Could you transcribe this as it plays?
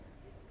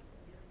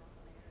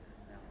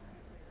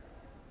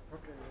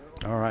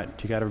All right,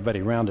 you got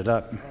everybody rounded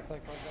up.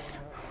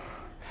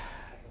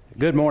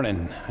 Good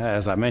morning.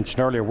 As I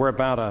mentioned earlier, we're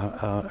about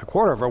a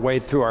quarter of our way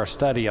through our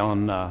study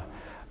on the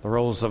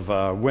roles of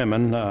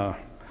women.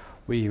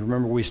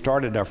 We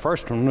started, our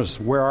first one was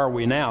Where Are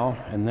We Now?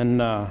 And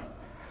then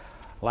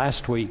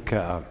last week,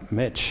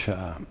 Mitch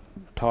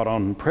taught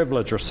on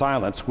Privilege or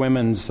Silence,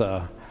 women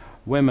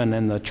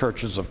in the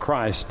churches of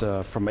Christ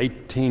from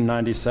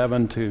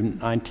 1897 to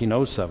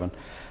 1907,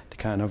 to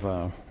kind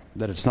of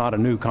that it's not a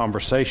new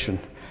conversation.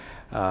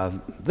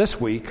 This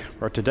week,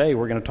 or today,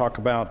 we're going to talk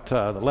about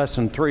the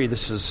lesson 3.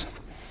 This is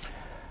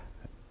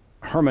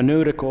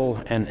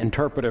hermeneutical and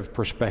interpretive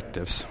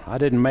perspectives. I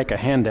didn't make a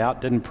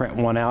handout, didn't print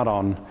one out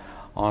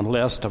on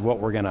list of what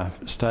we're going to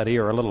study,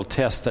 or a little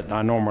test that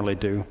I normally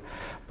do.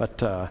 But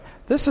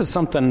this is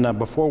something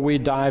before we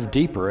dive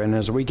deeper, and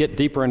as we get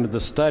deeper into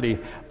the study,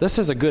 this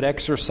is a good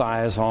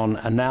exercise on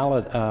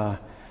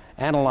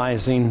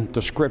analyzing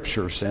the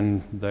scriptures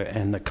and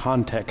the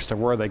context of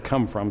where they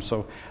come from.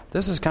 So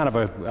this is kind of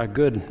a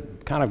good,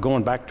 kind of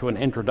going back to an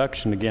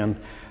introduction again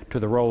to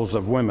the roles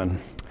of women.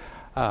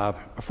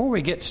 Before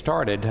we get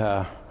started,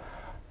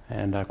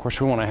 and of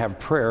course we want to have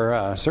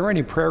prayer, is there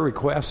any prayer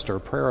request or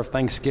prayer of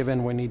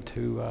thanksgiving we need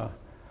to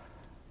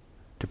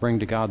bring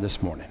to God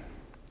this morning?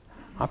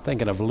 I'm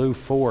thinking of Lou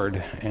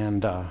Ford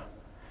and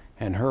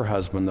her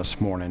husband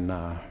this morning.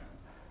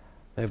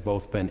 They've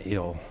both been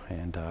ill,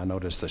 and I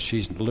noticed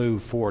that Lou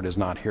Ford is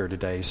not here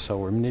today, so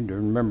we need to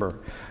remember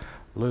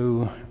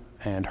Lou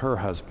and her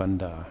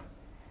husband.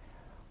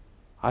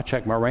 I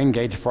checked my rain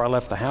gauge before I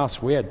left the house.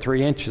 We had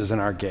 3 inches in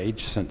our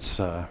gauge since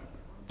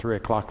 3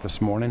 o'clock this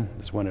morning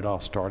is when it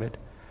all started.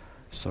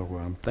 So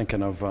I'm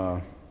thinking of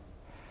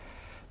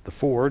the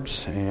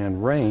Fords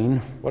and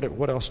rain.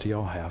 What else do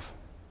y'all have?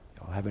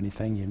 Y'all have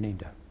anything you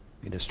need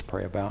us to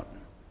pray about?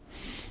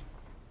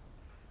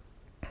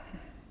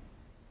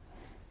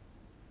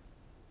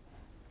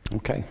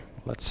 Okay,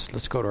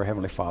 let's go to our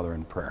Heavenly Father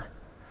in prayer.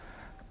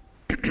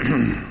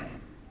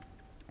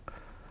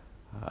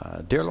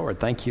 Dear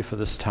Lord, thank you for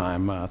this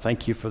time.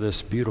 Thank you for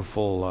this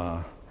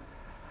beautiful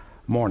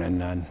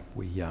morning. And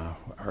we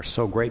are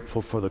so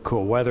grateful for the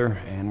cool weather,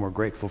 and we're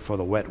grateful for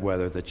the wet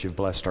weather that you've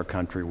blessed our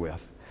country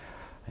with.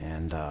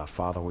 And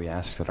Father, we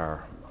ask that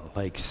our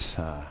lakes,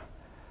 to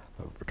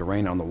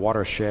rain on the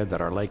watershed,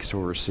 that our lakes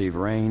will receive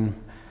rain.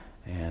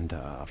 And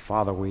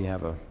Father, we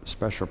have a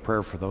special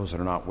prayer for those that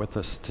are not with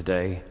us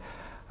today.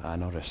 I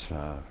notice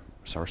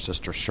it's our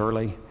sister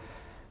Shirley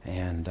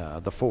and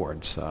the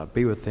Fords.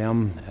 Be with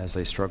them as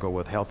they struggle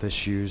with health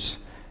issues,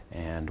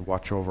 and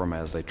watch over them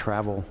as they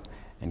travel,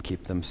 and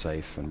keep them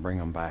safe and bring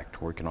them back to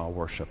where we can all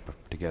worship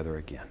together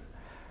again.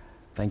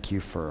 Thank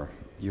you for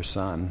your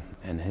Son.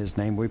 In his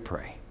name we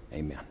pray.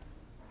 Amen.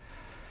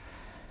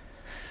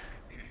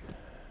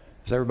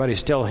 Is everybody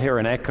still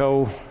hearing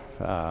echo?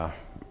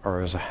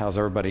 Or how's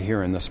everybody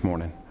hearing this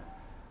morning?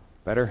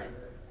 Better?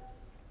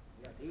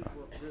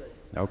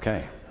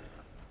 Okay.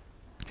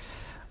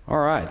 All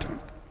right.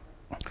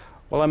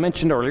 Well, I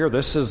mentioned earlier,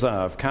 this is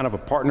kind of a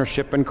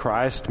partnership in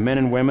Christ, men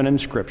and women in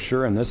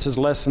Scripture, and this is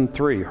lesson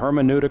 3,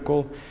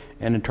 hermeneutical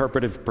and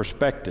interpretive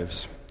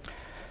perspectives.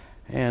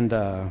 And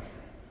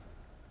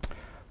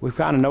we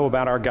kind of know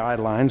about our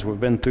guidelines. We've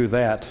been through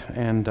that.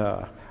 And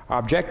our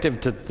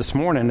objective this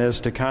morning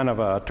is to kind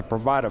of to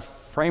provide a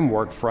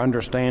framework for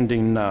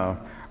understanding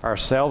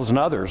ourselves and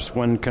others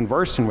when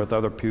conversing with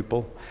other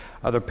people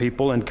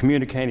and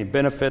communicating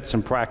benefits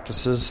and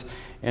practices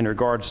in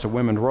regards to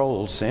women's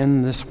roles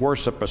in this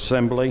worship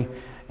assembly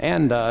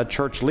and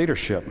church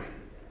leadership.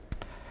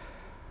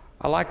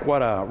 I like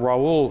what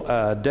Raul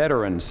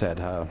Dediran said.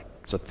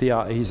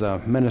 He's a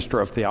minister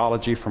of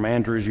theology from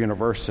Andrews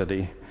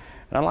University,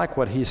 and I like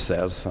what he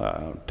says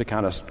to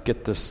kind of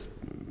get this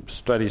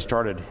study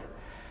started.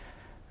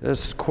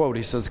 This quote,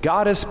 he says,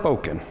 "God has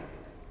spoken,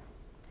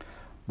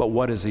 but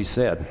what has he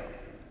said?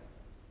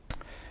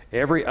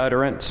 Every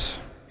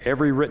utterance,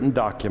 every written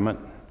document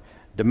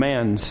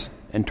demands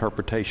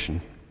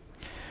interpretation,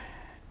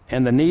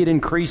 and the need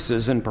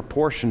increases in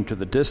proportion to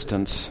the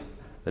distance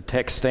the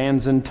text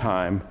stands in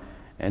time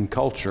and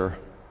culture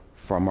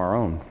from our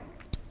own."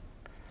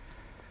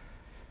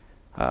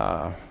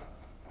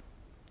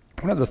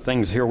 One of the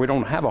things here, we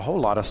don't have a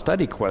whole lot of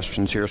study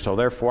questions here, so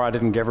therefore I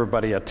didn't give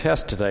everybody a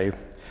test today.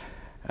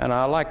 And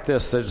I like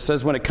this. It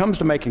says, when it comes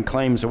to making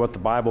claims of what the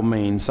Bible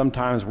means,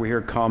 sometimes we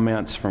hear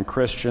comments from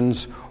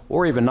Christians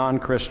or even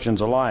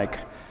non-Christians alike.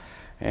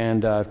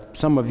 And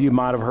some of you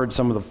might have heard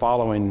some of the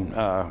following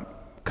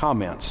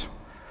comments.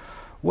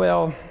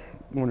 Well,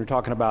 when we're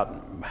talking about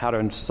how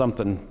to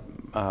something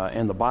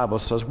in the Bible,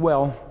 it says,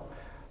 well,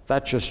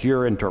 that's just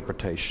your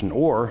interpretation.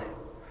 Or,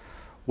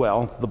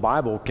 well, the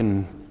Bible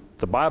can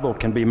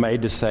be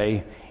made to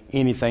say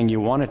anything you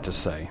want it to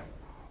say.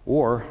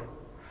 Or,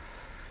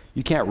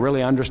 you can't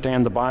really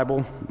understand the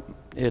Bible.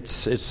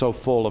 It's so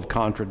full of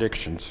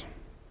contradictions.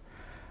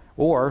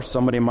 Or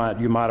you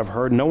might have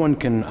heard, no one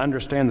can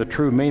understand the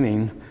true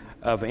meaning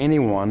of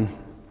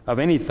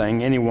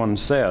anything anyone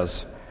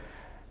says.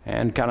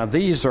 And kind of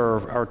these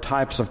are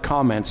types of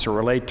comments that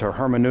relate to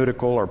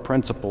hermeneutical or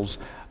principles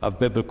of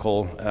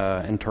biblical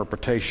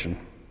interpretation.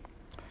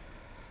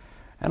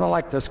 And I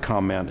like this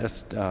comment.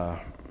 It's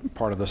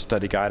part of the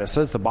study guide. It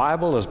says the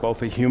Bible is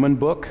both a human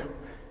book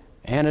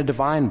and a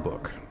divine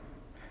book.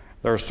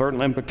 There are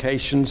certain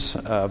implications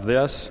of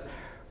this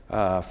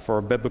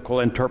for biblical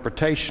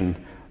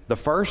interpretation. The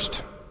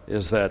first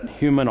is that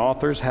human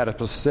authors had a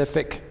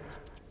specific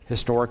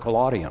historical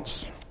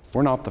audience.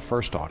 We're not the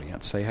first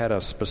audience. They had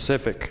a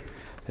specific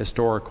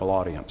historical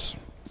audience.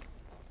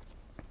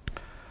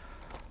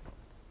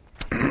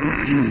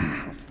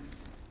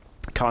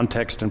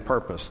 Context and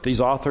purpose. These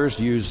authors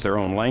used their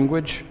own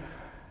language,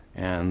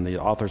 and the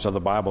authors of the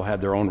Bible had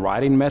their own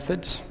writing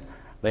methods.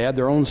 They had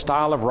their own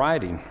style of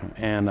writing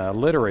and a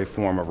literary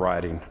form of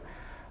writing.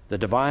 The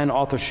divine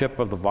authorship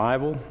of the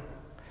Bible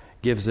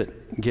gives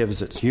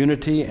its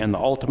unity, and the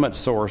ultimate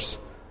source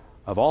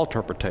of all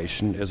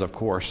interpretation is, of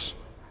course,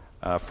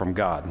 from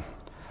God.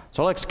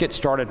 So let's get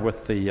started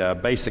with the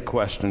basic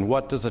question: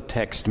 what does a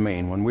text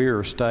mean? When we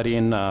were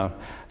studying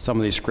some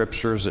of these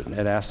scriptures, it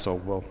asked,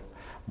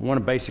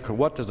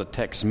 what does a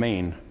text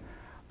mean?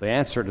 The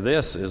answer to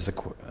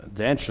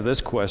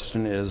this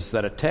question is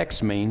that a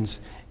text means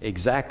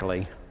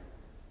exactly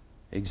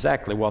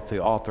what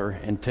the author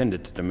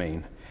intended it to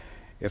mean.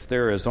 If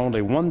there is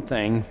only one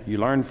thing you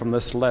learn from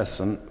this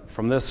lesson,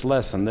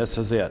 this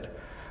is it.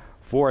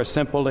 For a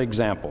simple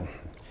example,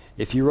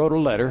 if you wrote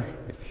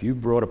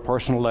a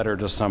personal letter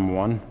to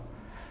someone,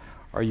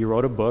 or you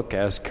wrote a book,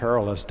 as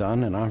Carol has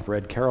done, and I've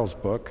read Carol's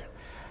book,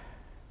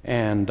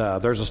 and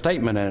there's a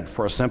statement in it.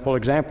 For a simple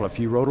example, if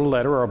you wrote a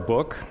letter or a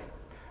book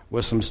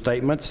with some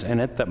statements in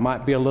it that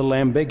might be a little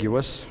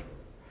ambiguous,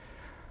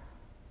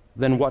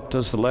 then what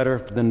does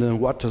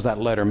that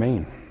letter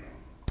mean?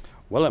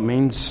 Well, it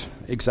means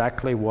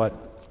exactly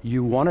what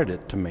you wanted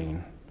it to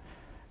mean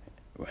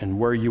and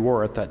where you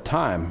were at that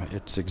time.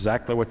 It's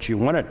exactly what you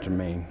want it to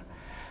mean.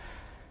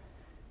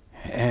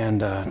 And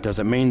does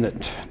it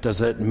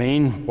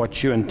mean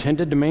what you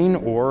intended to mean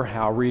or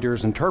how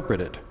readers interpret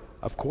it?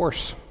 Of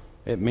course,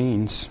 it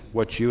means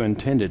what you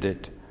intended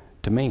it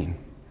to mean.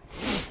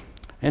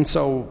 And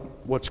so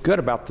what's good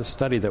about this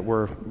study that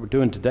we're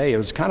doing today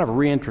is kind of a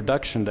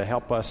reintroduction to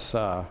help us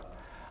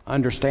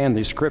understand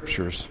these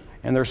scriptures.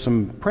 And there's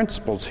some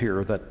principles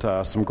here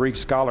that some Greek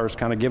scholars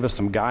kind of give us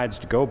some guides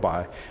to go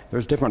by.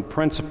 There's different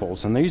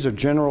principles, and these are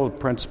general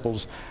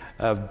principles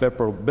of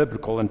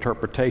biblical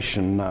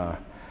interpretation.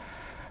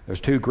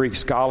 There's two Greek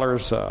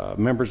scholars,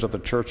 members of the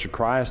Church of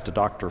Christ.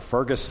 Dr.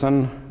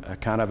 Ferguson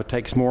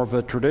takes more of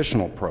a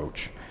traditional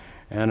approach,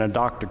 and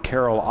Dr.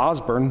 Carol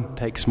Osborne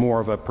takes more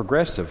of a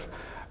progressive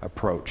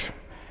approach.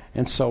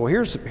 And so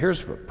here's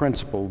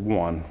principle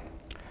one.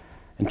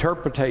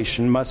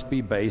 Interpretation must be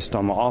based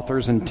on the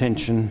author's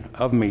intention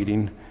of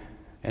meaning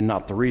and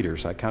not the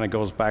reader's. That kind of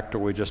goes back to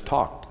what we just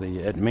talked.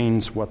 It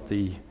means what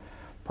the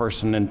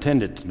person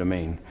intended to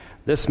mean.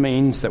 This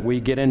means that we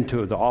get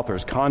into the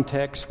author's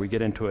context, we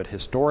get into it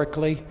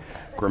historically,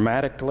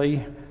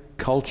 grammatically,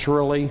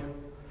 culturally,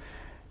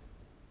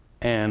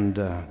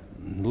 and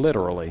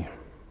literally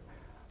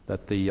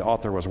that the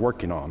author was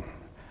working on.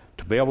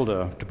 To be able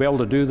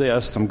to do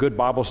this, some good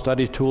Bible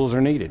study tools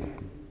are needed,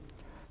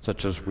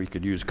 such as we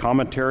could use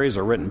commentaries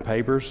or written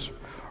papers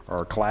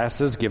or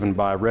classes given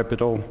by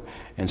reputable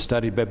and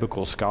studied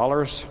biblical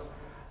scholars,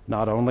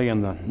 not only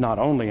in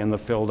the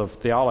field of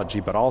theology,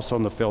 but also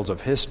in the fields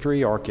of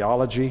history,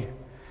 archaeology,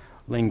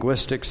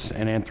 linguistics,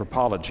 and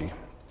anthropology.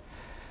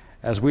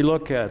 As we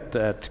look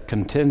at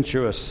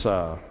contentious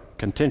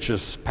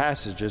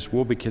passages,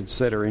 we'll be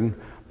considering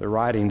the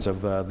writings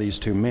of these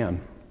two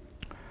men.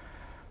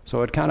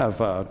 So to kind of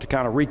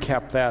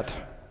recap that,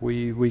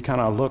 we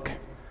kind of look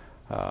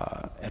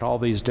at all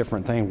these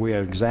different things. We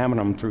examine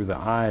them through the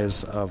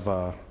eyes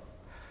of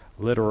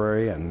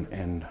literary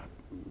and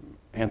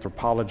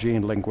anthropology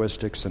and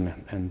linguistics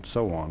and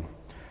so on.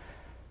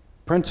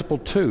 Principle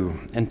 2,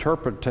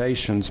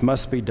 interpretations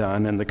must be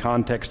done in the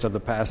context of the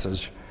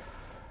passage.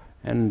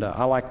 And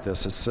I like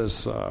this. It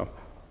says,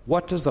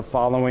 what does the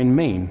following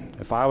mean?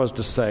 If I was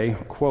to say,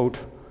 quote,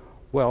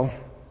 well,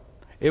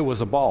 it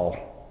was a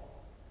ball.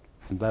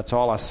 That's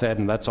all I said,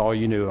 and that's all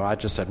you knew. I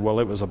just said, well,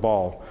 it was a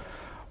ball.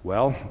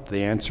 Well,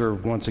 the answer,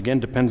 once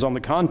again, depends on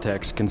the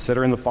context,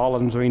 considering the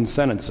following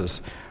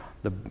sentences.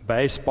 The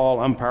baseball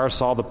umpire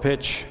saw the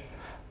pitch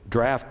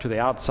draft to the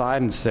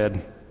outside and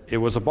said, it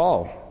was a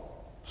ball.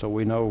 So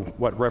we know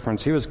what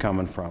reference he was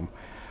coming from.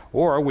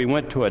 Or we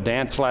went to a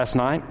dance last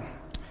night,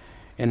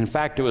 and in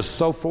fact, it was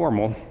so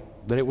formal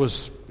that it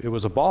was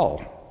a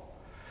ball.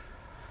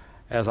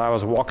 As I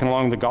was walking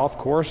along the golf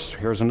course,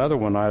 here's another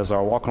one. As I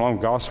was walking along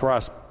the golf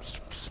course,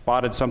 I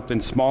spotted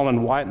something small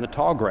and white in the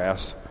tall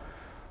grass.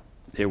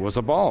 It was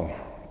a ball.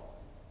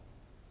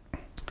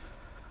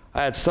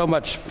 I had so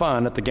much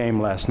fun at the game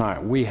last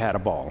night. We had a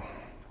ball,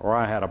 or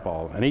I had a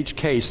ball. In each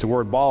case, the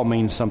word ball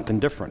means something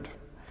different.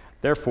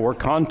 Therefore,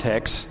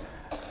 context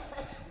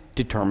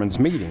determines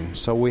meaning.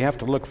 So we have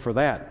to look for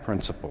that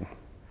principle.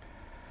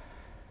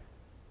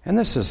 And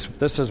this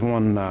is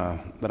one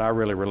that I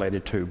really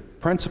related to.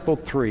 Principle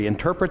 3,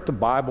 interpret the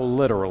Bible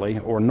literally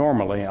or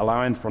normally,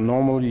 allowing for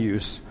normal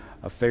use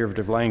of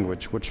figurative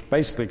language, which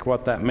basically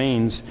what that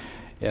means,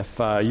 if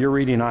you're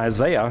reading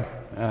Isaiah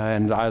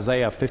and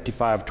Isaiah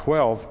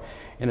 55:12,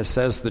 and it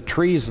says the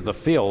trees of the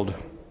field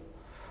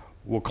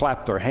will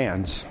clap their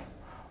hands.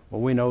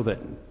 Well, we know that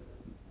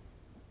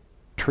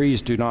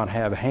trees do not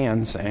have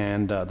hands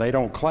and they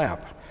don't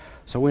clap.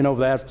 So we know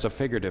that's a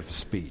figurative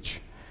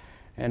speech.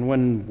 And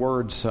when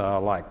words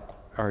like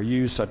are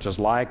used, such as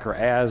like or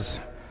as,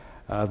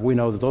 we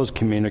know that those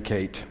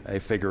communicate a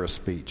figure of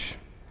speech.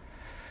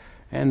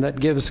 And that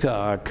gives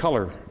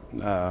color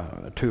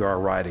to our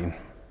writing.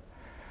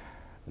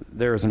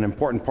 There is an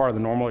important part of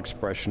the normal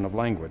expression of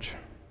language.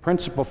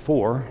 Principle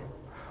 4,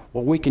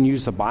 well, we can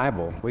use the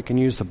Bible. We can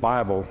use the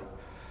Bible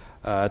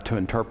to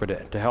interpret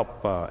it, to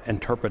help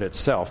interpret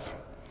itself.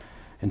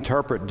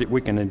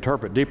 We can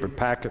interpret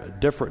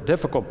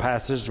difficult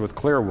passages with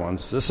clear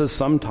ones. This is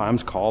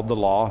sometimes called the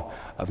law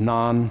of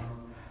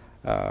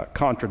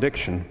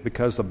non-contradiction,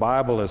 because the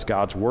Bible is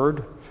God's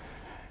Word,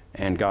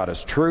 and God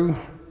is true.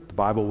 The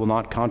Bible will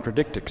not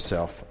contradict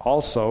itself.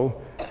 Also,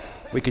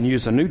 we can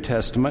use the New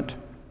Testament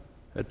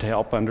to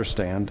help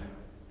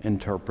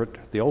interpret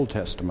the Old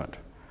Testament.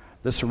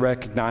 This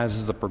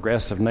recognizes the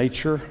progressive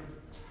nature.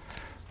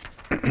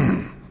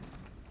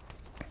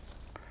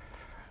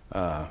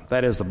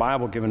 That is, the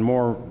Bible giving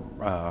more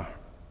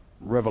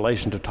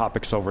revelation to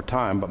topics over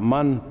time, but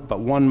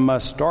one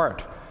must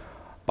start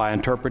by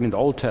interpreting the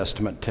Old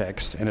Testament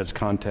text in its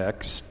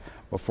context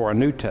before a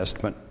New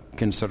Testament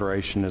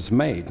consideration is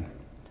made.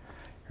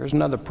 Here's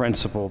another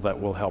principle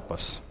that will help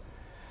us.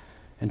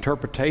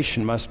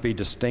 Interpretation must be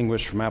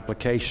distinguished from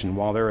application.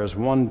 While there is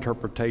one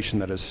interpretation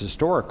that is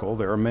historical,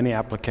 there are many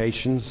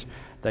applications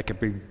that could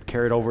be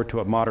carried over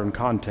to a modern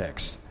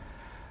context.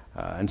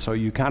 And so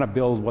you kind of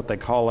build what they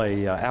call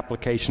a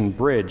application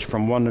bridge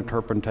from one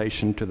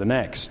interpretation to the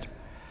next.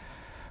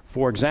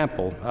 For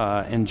example,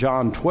 in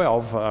John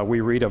 12,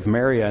 we read of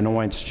Mary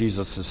anoints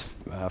Jesus'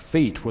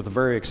 feet with a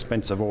very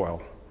expensive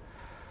oil.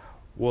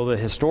 Well, the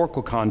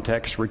historical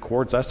context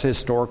records that's a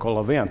historical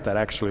event that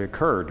actually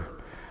occurred.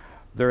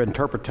 Their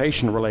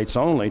interpretation relates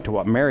only to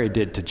what Mary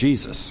did to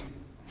Jesus.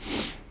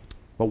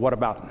 But what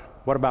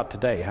about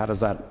today? How does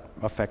that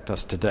affect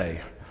us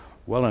today?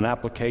 Well, an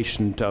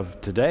application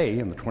of today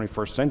in the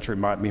 21st century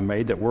might be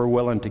made that we're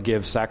willing to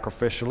give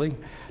sacrificially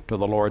to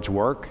the Lord's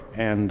work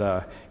and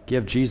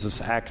give Jesus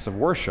acts of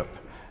worship,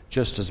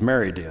 just as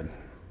Mary did.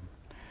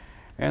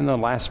 And the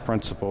last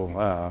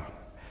principle,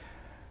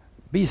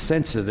 be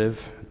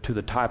sensitive to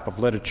the type of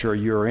literature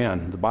you're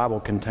in. The Bible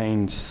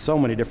contains so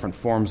many different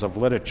forms of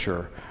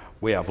literature.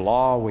 We have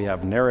law, we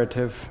have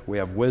narrative, we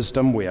have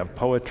wisdom, we have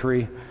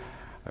poetry,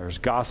 there's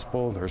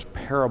gospel, there's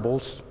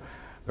parables,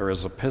 there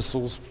is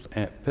epistles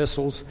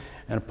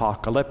and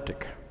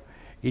apocalyptic.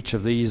 Each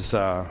of these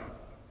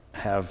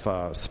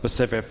have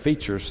specific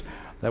features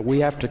that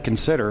we have to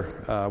consider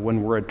when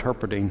we're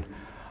interpreting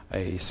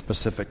a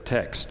specific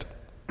text.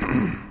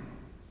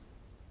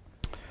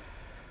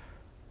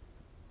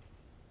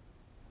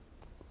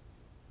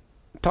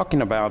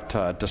 Talking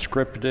about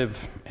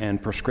descriptive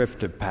and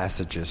prescriptive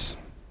passages.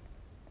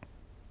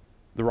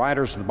 The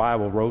writers of the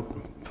Bible wrote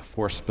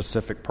for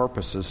specific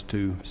purposes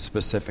to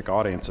specific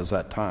audiences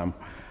at that time.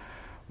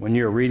 When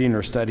you're reading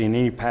or studying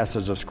any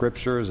passage of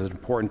Scripture, it's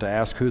important to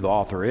ask who the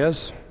author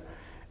is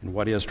and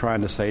what he is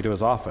trying to say to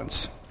his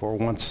audience. For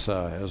once,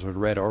 as we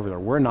read over there,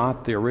 we're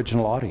not the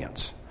original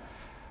audience.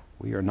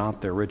 We are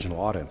not the original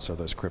audience of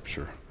the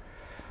Scripture.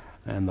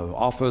 And the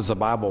authors of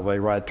the Bible, they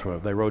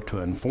wrote to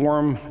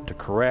inform, to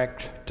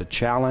correct, to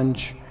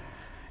challenge,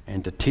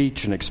 and to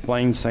teach and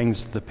explain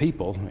things to the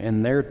people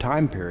in their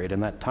time period, in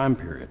that time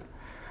period.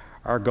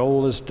 Our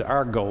goal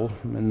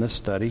in this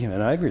study, and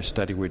every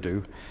study we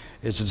do,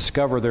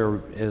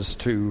 is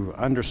to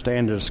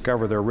understand and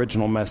discover their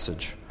original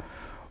message.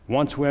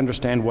 Once we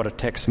understand what a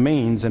text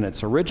means in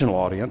its original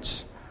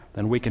audience,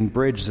 then we can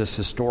bridge this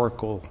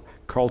historical,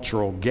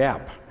 cultural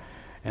gap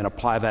and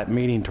apply that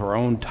meaning to our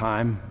own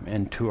time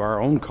and to our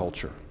own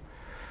culture.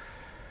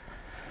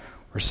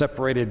 We're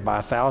separated by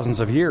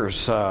thousands of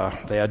years.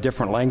 They had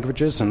different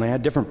languages and they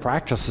had different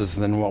practices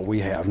than what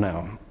we have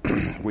now.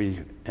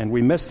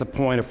 We miss the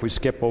point if we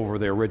skip over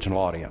the original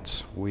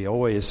audience. We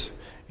always,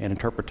 in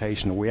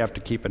interpretation, we have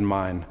to keep in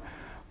mind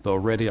the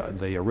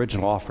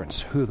original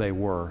audience, who they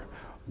were,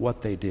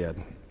 what they did,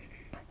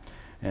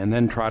 and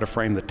then try to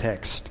frame the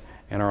text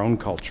in our own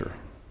culture.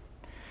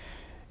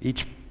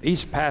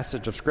 Each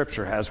passage of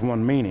Scripture has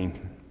one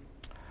meaning.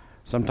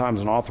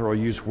 Sometimes an author will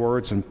use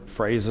words and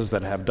phrases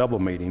that have double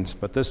meanings,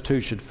 but this too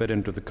should fit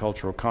into the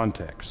cultural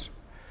context.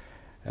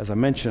 As I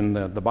mentioned,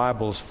 the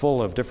Bible is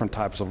full of different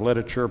types of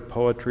literature: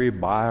 poetry,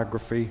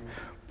 biography,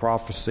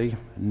 prophecy,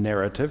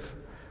 narrative.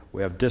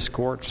 We have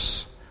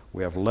discourse,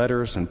 we have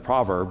letters and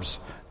proverbs,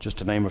 just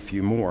to name a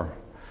few more.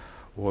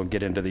 We'll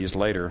get into these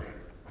later.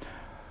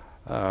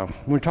 When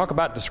we talk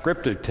about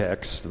descriptive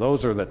texts,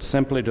 those are that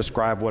simply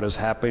describe what is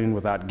happening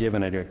without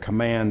giving it a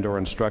command or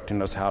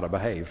instructing us how to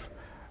behave.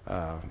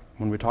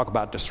 When we talk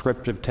about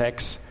descriptive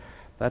texts,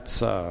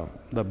 that's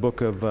the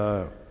book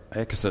of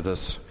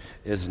Exodus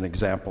is an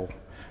example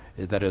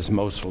that is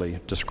mostly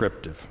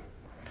descriptive.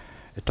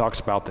 It talks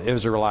about the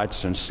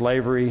Israelites in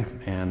slavery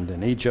and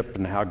in Egypt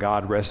and how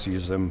God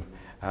rescues them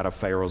out of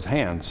Pharaoh's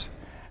hands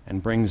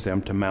and brings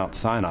them to Mount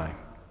Sinai.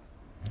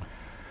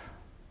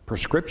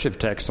 Prescriptive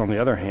texts, on the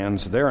other hand,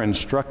 they're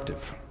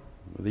instructive.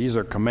 These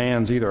are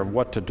commands either of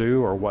what to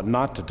do or what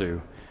not to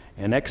do.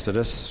 In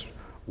Exodus,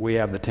 we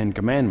have the Ten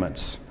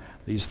Commandments.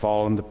 These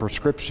fall in the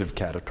prescriptive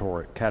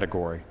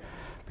category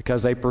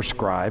because they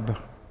prescribe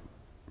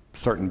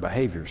certain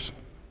behaviors.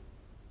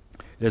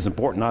 It is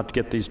important not to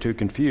get these two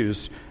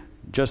confused.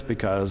 Just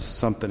because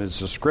something is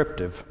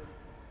descriptive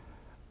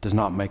does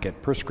not make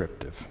it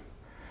prescriptive.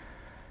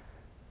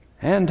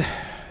 And,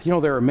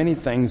 there are many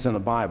things in the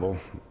Bible,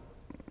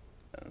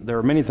 there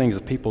are many things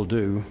that people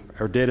do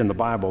or did in the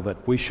Bible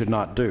that we should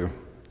not do.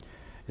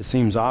 It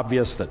seems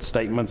obvious that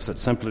statements that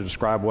simply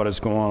describe what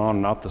is going on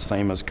are not the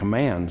same as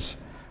commands,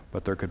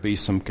 but there could be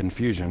some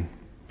confusion.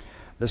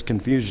 This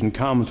confusion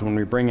comes when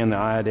we bring in the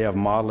idea of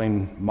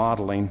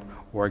modeling,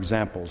 or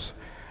examples.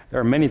 There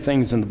are many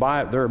things in the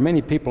Bible. There are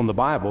many people in the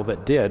Bible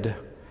that did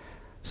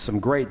some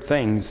great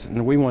things,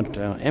 and we want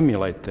to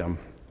emulate them.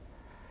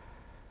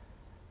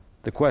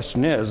 The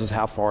question is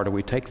how far do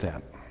we take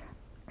that?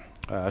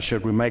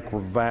 Should we make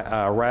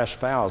rash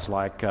vows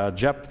like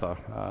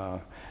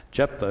Jephthah?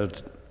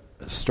 Jephthah's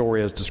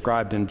story is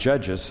described in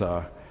Judges.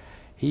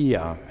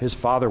 His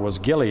father was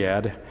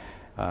Gilead.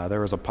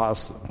 There was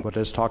what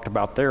is talked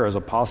about there is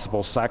a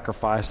possible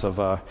sacrifice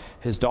of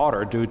his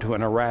daughter due to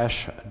a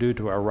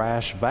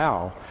rash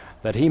vow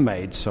that he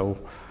made. So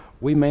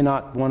we may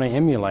not want to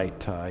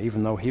emulate,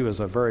 even though he was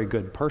a very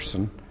good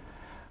person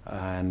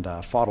and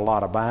fought a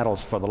lot of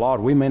battles for the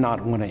Lord. We may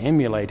not want to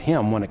emulate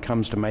him when it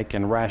comes to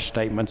making rash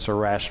statements or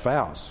rash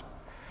vows,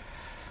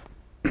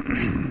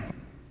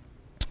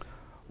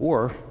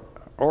 or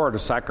to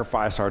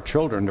sacrifice our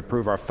children to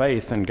prove our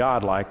faith in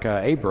God, like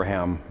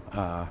Abraham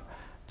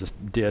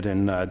just did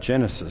in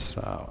Genesis.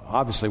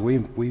 Obviously,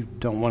 we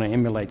don't want to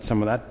emulate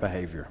some of that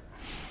behavior.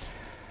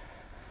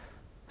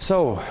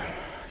 So,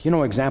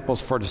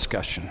 examples for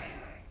discussion.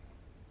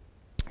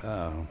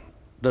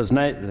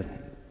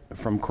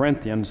 From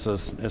Corinthians,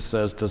 it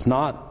says, "Does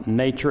not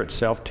nature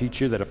itself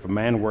teach you that if a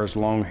man wears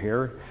long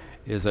hair,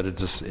 is it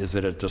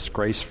a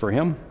disgrace for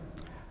him?"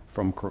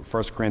 From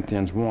 1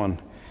 Corinthians 1.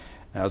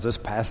 Now, is this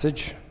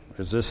passage,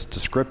 is this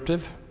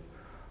descriptive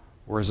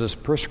or is this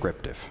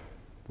prescriptive?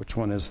 Which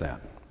one is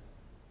that?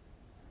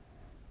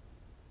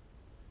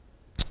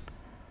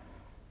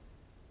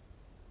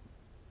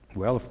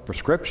 Well, if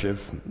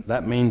prescriptive,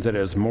 that means it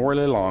is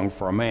morally wrong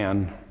for a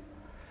man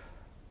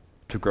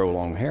to grow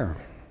long hair.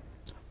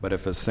 But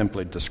if it's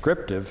simply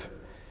descriptive,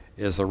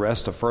 is the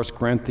rest of 1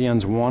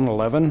 Corinthians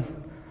 1:11,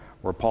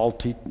 where Paul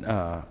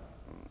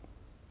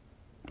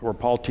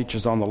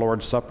teaches on the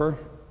Lord's Supper.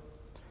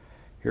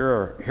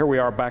 Here we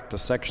are back to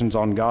sections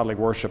on godly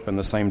worship in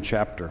the same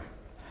chapter.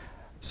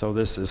 So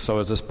is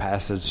this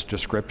passage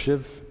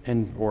descriptive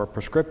or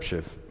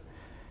prescriptive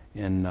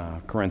in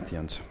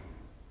Corinthians?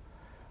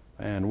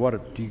 And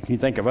can you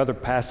think of other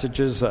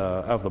passages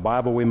of the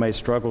Bible we may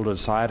struggle to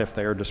decide if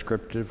they are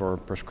descriptive or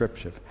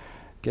prescriptive?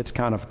 It gets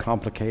kind of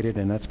complicated,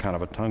 and that's kind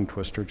of a tongue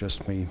twister,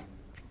 just me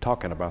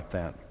talking about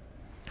that.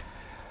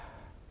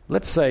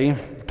 Let's say,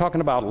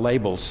 talking about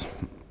labels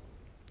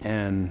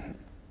and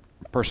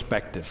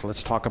perspective.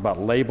 Let's talk about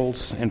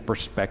labels and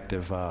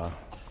perspective.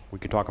 We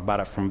could talk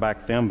about it from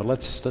back then, but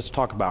let's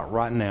talk about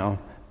right now,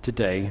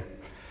 today,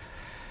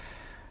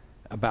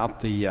 about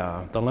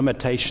the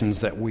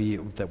limitations that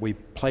we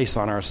place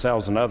on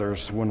ourselves and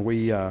others when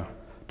we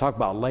talk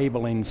about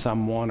labeling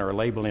someone or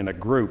labeling a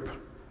group.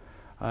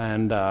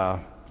 And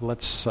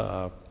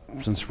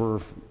since we're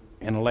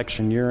in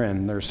election year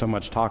and there's so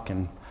much talk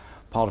in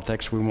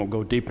politics, we won't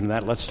go deep into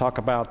that. Let's talk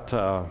about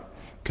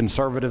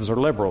conservatives or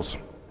liberals.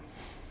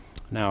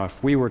 Now,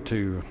 if we were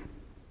to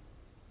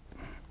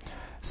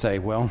say,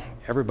 well,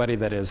 everybody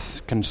that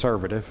is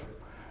conservative,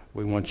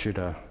 we want you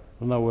to,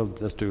 we'll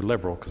just do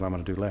liberal because I'm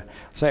going to do left.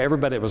 Say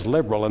everybody that was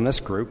liberal in this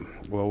group,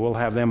 well, we'll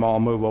have them all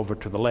move over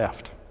to the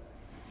left.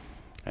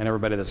 And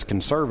everybody that's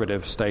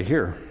conservative stay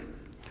here.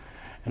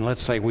 And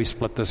let's say we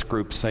split this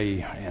group,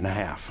 say, in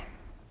half.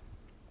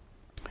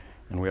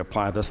 And we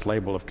apply this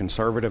label of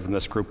conservative and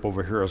this group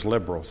over here as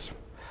liberals.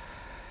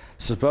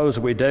 Suppose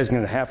we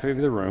designate half of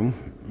the room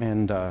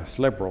and it's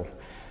liberal.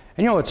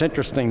 And what's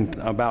interesting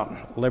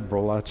about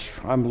liberal,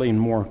 I'm leaning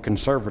more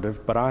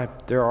conservative,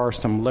 but there are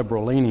some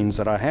liberal leanings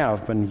that I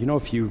have. And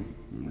if you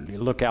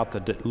look up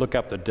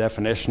the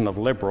definition of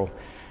liberal,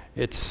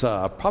 it's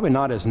probably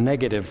not as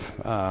negative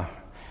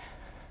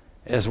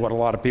as what a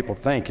lot of people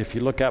think. If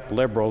you look up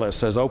liberal, it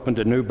says open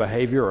to new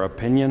behavior or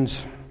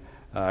opinions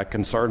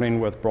concerning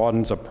with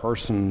broadens a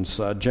person's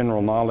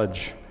general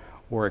knowledge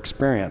or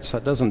experience.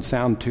 That doesn't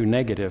sound too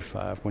negative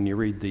when you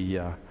read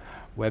the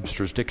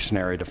Webster's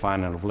Dictionary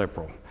defining of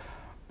liberal.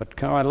 But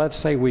let's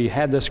say we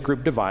had this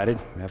group divided.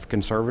 We have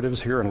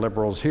conservatives here and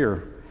liberals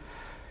here.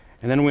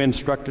 And then we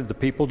instructed the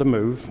people to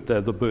move,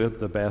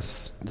 the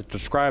best, to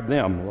describe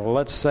them.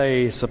 Well,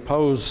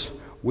 suppose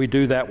we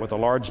do that with a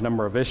large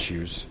number of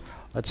issues.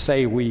 Let's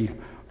say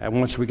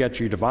once we get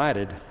you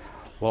divided,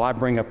 well, I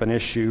bring up an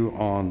issue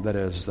that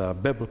is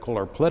biblical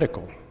or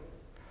political.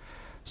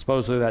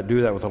 Supposedly that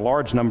do that with a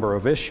large number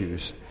of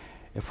issues.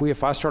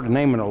 If I started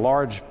naming a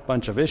large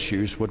bunch of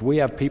issues, would we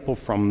have people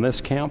from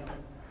this camp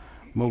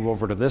move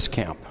over to this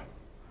camp?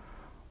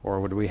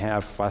 Or would we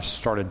have, if I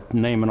started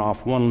naming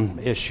off one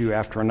issue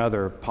after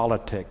another,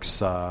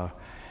 politics,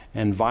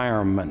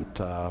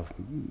 environment,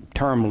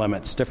 term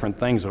limits, different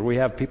things, would we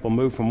have people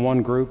move from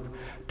one group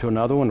to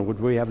another one? Would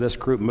we have this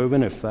group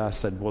moving? If I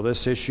said, well,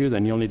 this issue,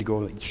 then you'll need to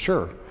go,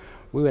 sure.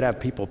 We would have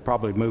people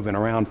probably moving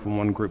around from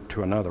one group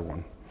to another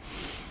one.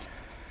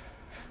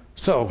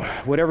 So,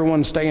 would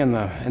everyone stay in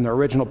the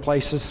original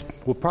places?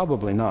 Well,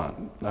 probably not.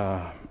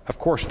 Of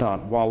course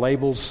not. While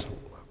labels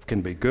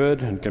can be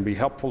good and can be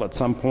helpful at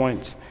some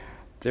points,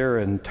 they're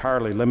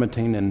entirely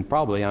limiting and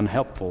probably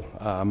unhelpful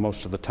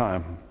most of the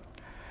time.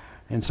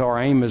 And so our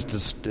aim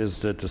is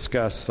to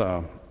discuss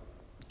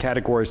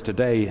categories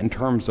today in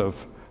terms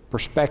of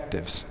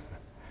perspectives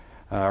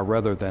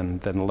rather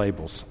than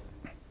labels.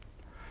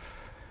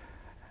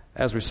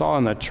 As we saw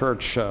in the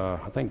church, I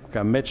think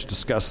Mitch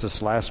discussed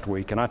this last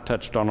week, and I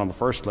touched on the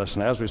first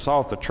lesson. As we saw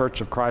with the Church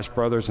of Christ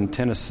Brothers in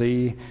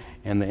Tennessee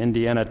and the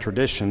Indiana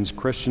traditions,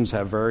 Christians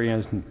have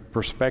various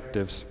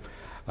perspectives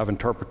of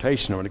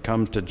interpretation when it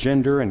comes to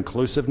gender,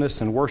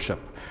 inclusiveness, and worship,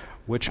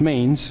 which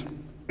means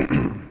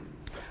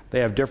they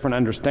have different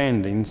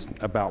understandings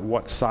about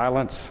what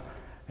silence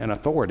and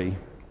authority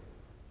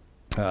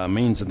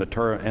means in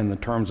the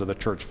terms of the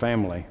church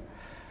family.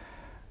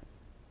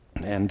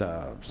 And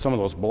some of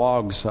those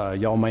blogs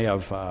y'all may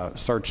have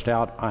searched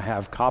out. I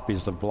have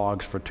copies of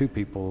blogs for two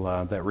people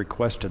that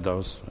requested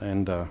those,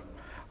 and I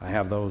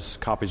have those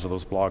copies of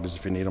those blogs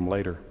if you need them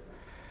later.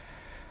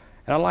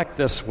 And I like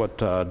this, what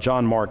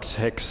John Mark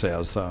Hicks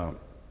says.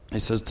 He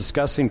says,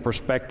 discussing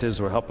perspectives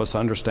will help us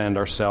understand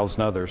ourselves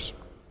and others.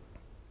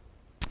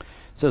 It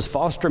says,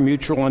 foster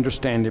mutual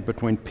understanding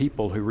between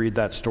people who read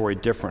that story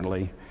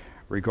differently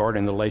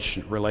regarding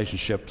the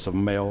relationships of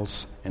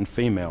males and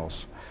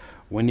females.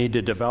 We need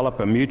to develop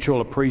a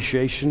mutual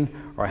appreciation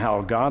for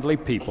how godly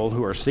people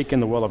who are seeking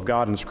the will of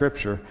God in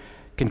Scripture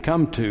can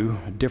come to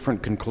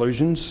different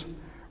conclusions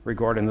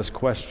regarding this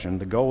question.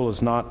 The goal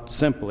is not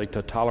simply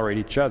to tolerate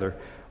each other,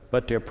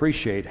 but to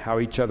appreciate how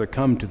each other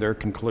come to their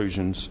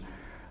conclusions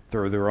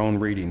through their own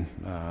reading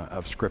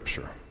of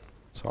Scripture.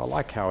 So I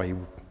like how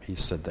he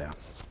said that.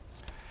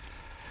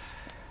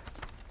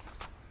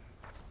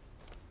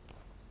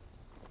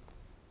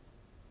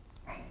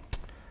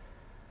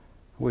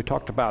 We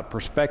talked about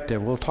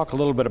perspective. We'll talk a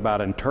little bit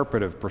about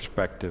interpretive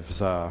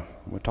perspectives.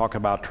 We'll talk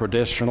about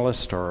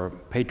traditionalist or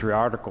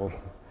patriarchal.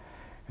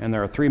 And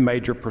there are three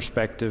major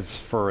perspectives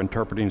for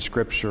interpreting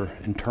Scripture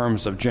in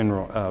terms of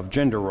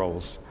gender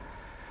roles.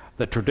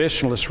 The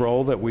traditionalist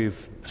role that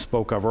we've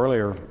spoke of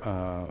earlier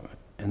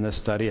in this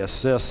study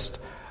asserts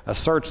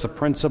the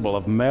principle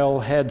of male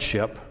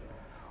headship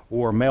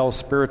or male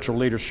spiritual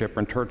leadership,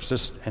 interprets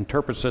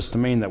this to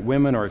mean that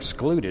women are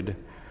excluded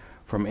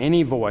from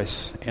any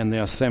voice in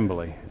the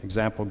assembly.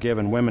 Example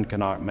given, women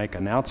cannot make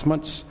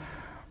announcements,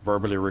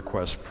 verbally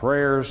request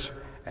prayers,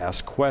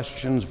 ask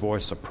questions,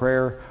 voice a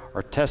prayer,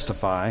 or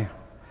testify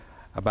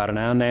about an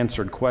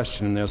unanswered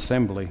question in the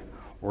assembly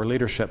or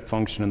leadership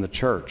function in the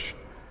church.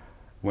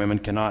 Women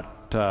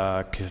cannot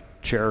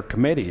chair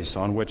committees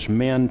on which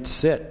men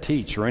sit,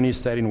 teach, or any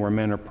setting where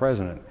men are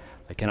present.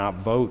 They cannot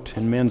vote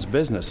in men's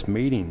business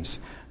meetings,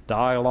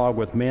 dialogue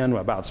with men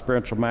about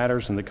spiritual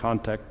matters in the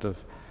context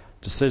of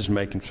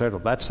decision-making.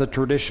 That's a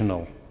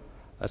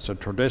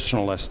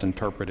traditionalist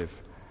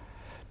interpretive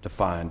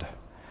defined.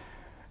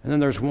 And then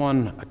there's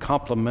one, a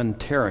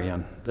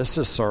complementarian. This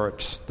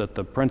asserts that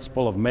the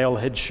principle of male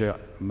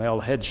headship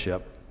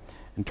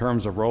in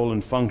terms of role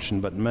and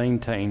function, but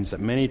maintains that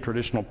many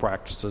traditional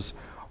practices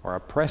are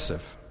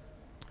oppressive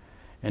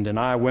and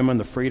deny women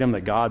the freedom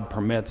that God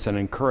permits and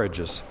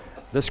encourages.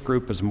 This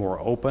group is more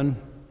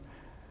open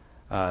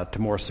to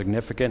more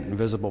significant and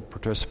visible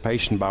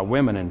participation by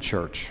women in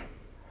church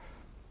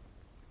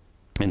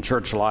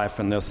life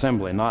and the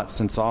assembly,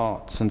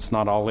 since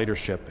not all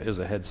leadership is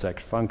a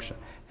headship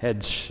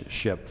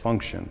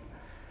function.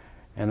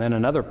 And then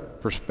another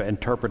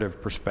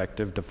interpretive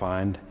perspective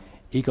defined,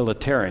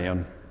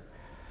 egalitarian.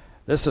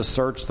 This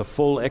asserts the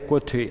full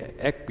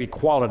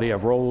equality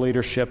of role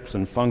leaderships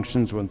and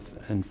functions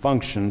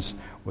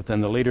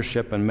within the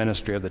leadership and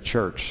ministry of the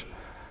church.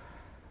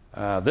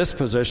 This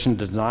position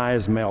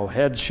denies male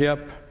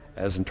headship,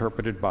 as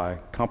interpreted by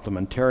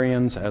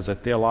complementarians, as a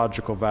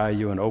theological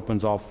value and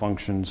opens all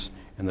functions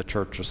in the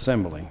church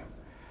assembly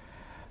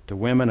to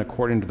women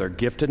according to their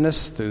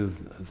giftedness.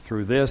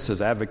 Through this is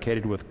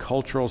advocated with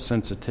cultural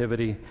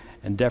sensitivity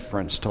and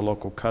deference to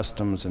local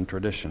customs and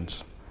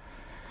traditions.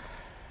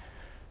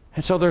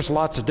 And so there's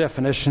lots of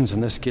definitions,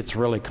 and this gets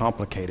really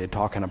complicated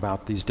talking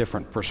about these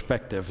different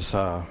perspectives.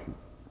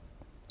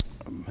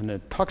 And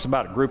it talks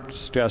about group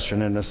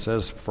discussion, and it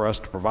says for us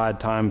to provide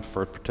time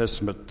for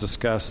participants to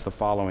discuss the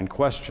following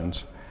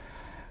questions.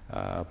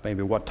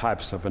 Maybe what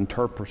types of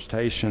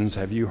interpretations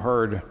have you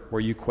heard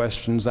where you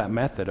questions that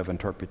method of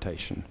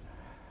interpretation?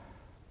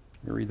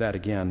 Let me read that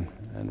again.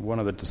 And one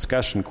of the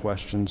discussion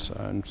questions,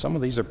 and some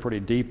of these are pretty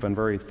deep and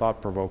very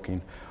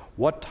thought-provoking.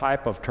 What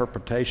type of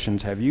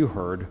interpretations have you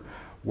heard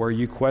where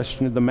you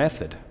questioned the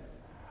method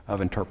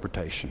of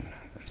interpretation?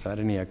 Has that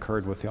any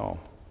occurred with y'all?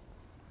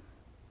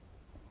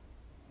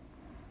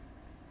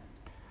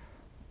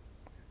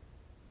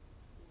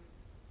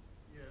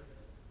 Yes.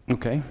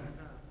 Okay.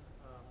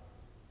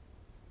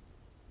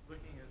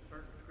 Looking at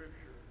certain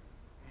scripture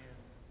and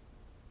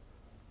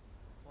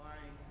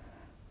applying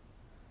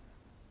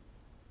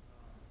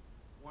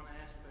one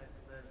aspect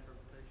of that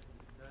interpretation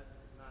that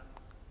is not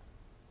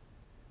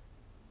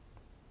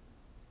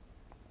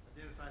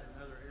identified in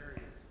other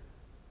areas,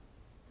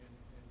 and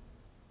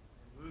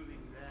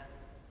moving that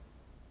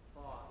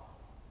thought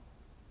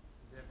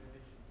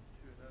definition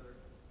to another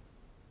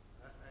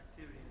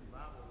activity in the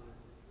Bible that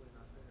is really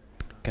not there.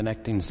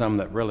 Connecting some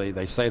that really,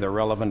 they say they're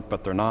relevant,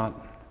 but they're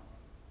not.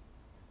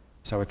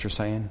 Is that what you're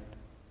saying?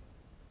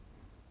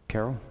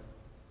 Carol?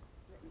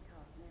 Let me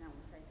talk, and then I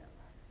will say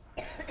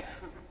something.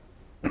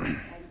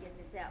 I can get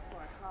this out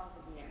before I cough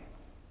again.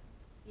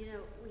 You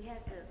know, we have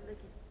to look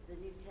at the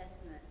New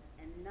Testament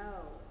and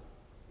know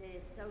that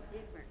it's so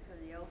different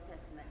from the Old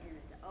Testament. In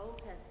the Old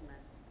Testament,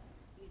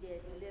 you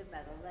live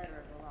by the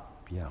letter of the law.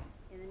 Yeah.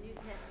 In the New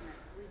Testament,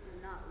 we do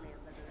not live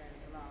by the letter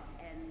of the law.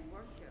 And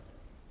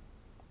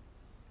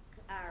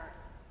our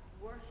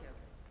worship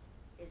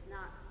is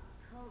not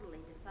totally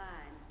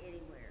defined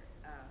anywhere.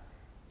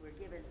 We're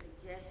given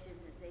suggestions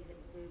and things that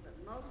we do, but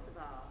most of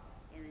all,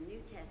 in the New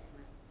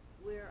Testament,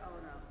 we're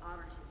on an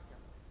honor system.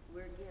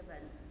 We're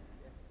given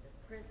the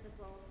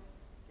principles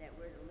that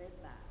we're to live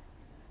by,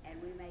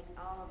 and we make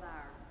all of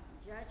our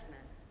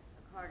judgments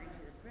according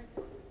to the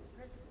principles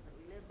that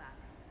we live by.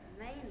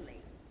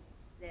 Mainly,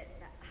 that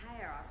the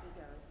hierarchy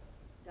goes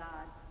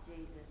God,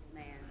 Jesus,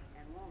 man,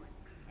 and woman,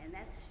 and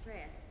that's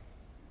stressed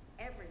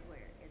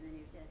everywhere in the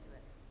New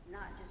Testament,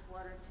 not just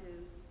one or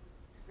two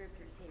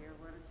scriptures here,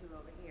 one or two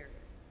over here.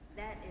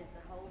 That is the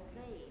whole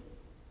theme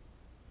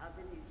of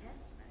the New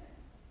Testament.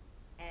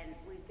 And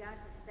we've got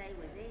to stay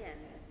within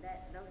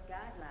those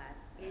guidelines,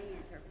 any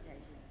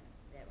interpretation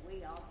that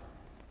we offer.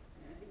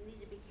 We need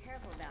to be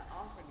careful about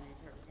offering an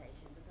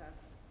interpretation because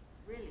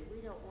really we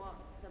don't want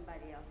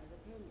somebody else's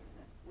opinion.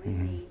 We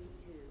need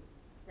to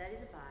study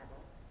the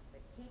Bible,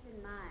 but keep in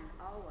mind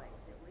always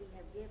that we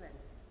have given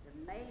the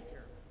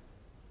major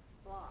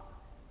block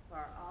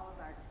for all of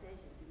our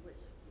decisions in which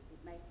we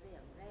could make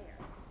them there.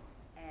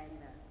 And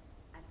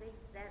I think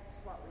that's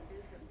what we do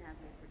sometimes.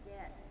 We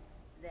forget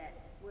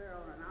that we're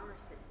on an honor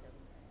system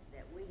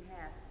that we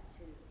have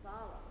to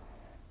follow.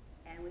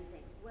 And we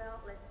think, well,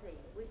 let's see,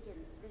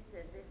 this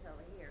says this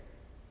over here,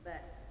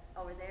 but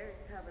over there is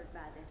covered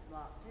by this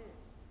block too.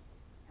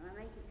 Am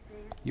I making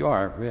sense? You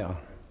are, yeah.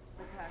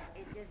 Because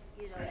it just,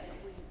 we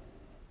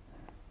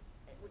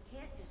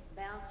can't just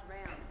bounce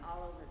around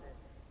all over the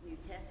New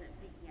Testament,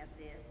 picking up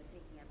this and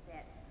picking up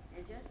that.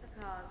 And just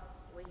because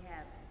we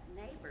have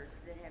neighbors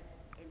that have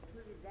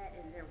included that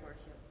in their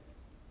worship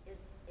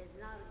is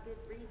not a good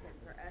reason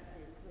for us to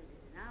include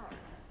it in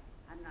ours.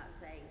 I'm not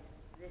saying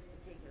this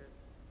particular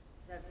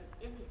subject,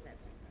 any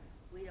subject.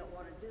 We don't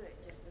want to do it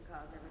just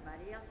because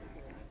everybody else is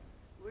doing it.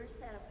 We're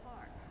set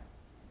apart.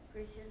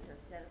 Christians are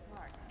set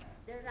apart.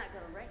 They're not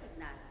going to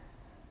recognize us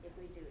if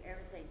we do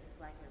everything just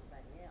like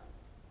everybody else.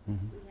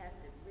 Mm-hmm. We have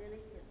to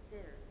really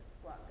consider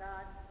what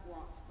God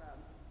wants from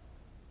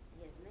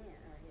his men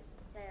or his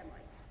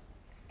family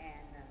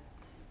and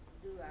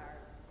do our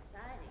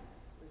deciding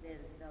within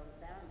those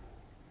boundaries.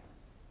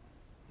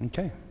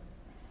 Okay.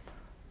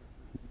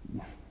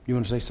 You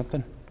want to say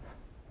something?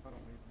 I don't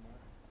need the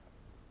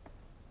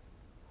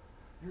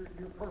mic.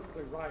 You're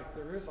perfectly right.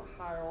 There is a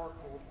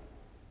hierarchical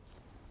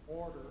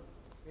order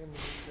in the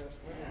New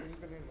Testament and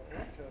even in the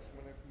Old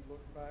Testament if you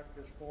look back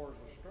as far as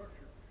the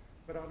structure.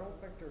 But I don't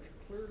think there's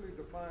clearly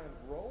defined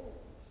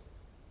roles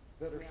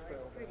that are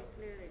spelled It's pretty out.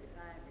 clearly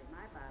defined in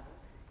my Bible.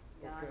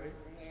 God is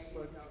the head,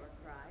 he's over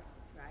Christ,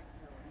 and Christ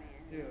is over man,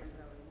 and Yes. man is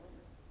over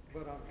woman.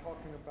 But I'm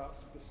talking about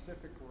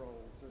specific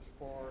roles as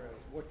far as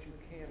what you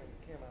can and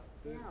cannot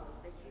do. No,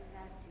 but you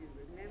have to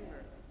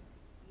remember,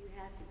 you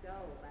have to go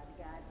by the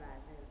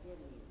guidelines that are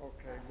given you.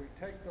 Okay, we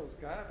take those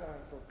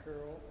guidelines, though,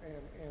 Carol,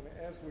 and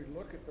as we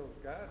look at those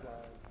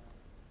guidelines,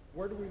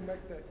 where do we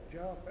make that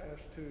jump as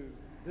to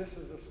this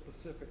is a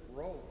specific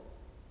role?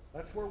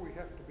 That's where we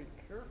have to be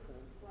careful.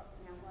 Well,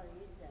 now what are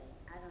you saying?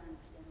 I don't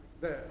understand what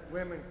you're That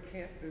women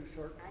can't do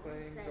certain I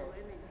didn't things. say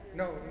women couldn't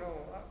No, do no.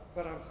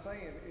 But I'm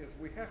saying is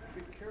we have to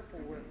be careful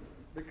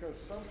because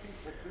some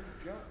people do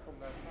jump from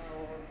that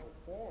hierarchical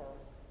form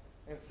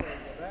and say,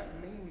 well, that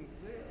means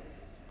this,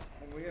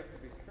 and we have to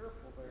be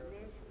careful there.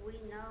 This,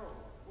 we know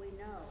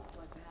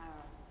what the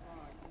hierarchy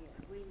form is.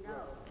 We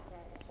know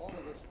that is All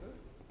of us do.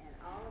 and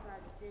all of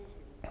our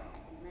decisions must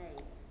be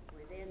made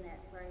within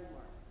that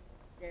framework.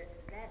 There's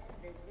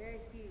very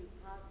few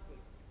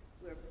positives.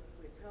 We're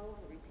told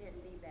to repent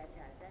and be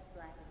baptized. That's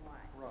black and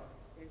white. Right.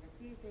 There's a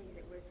few things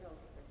that we're told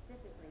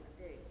specifically to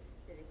do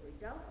that if we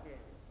don't do,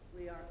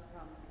 we aren't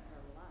promised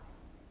eternal life.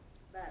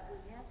 But we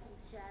have some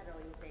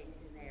shadowy things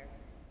in there,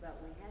 but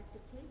we have to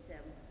keep them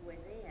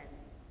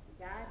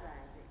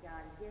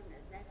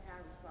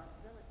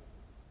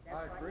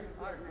I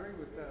agree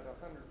with that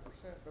 100%,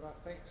 but I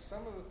think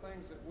some of the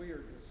things that we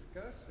are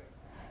discussing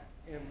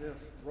in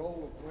this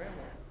role of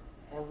women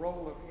or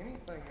role of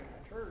anything in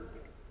the church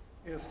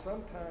is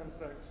sometimes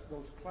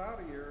those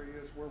cloudy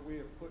areas where we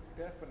have put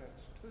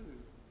definites to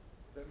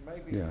that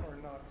maybe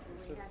are not We have to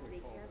specifically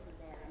be called. careful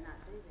of that and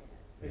not do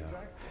that.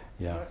 Exactly.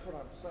 Yeah. That's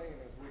what I'm saying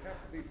is we have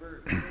to be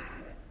very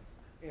careful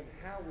in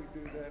how we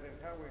do that and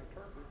how we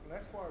interpret. And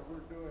that's why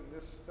we're doing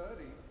this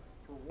study,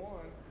 for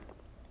one,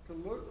 to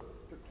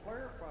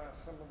clarify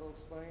some of those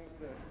things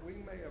that we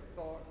may have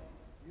thought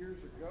years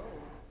ago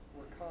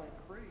were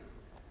concrete,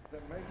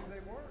 that maybe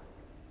they weren't.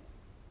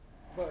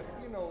 But,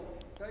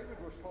 David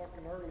was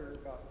talking earlier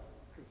about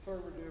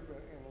conservative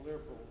and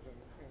liberals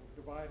and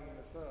dividing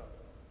this up.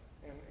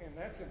 And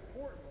that's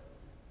important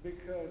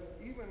because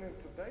even in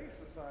today's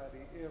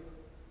society,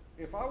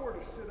 if I were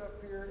to sit up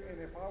here and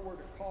if I were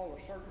to call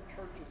a certain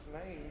church's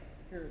name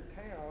here in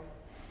town,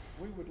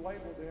 we would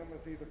label them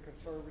as either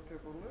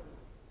conservative or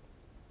liberal.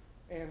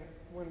 And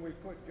when we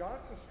put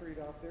Johnson Street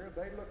out there,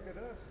 they look at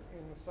us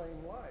in the same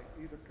light,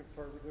 either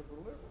conservative or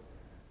liberal.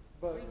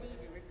 But We need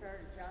to refer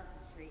to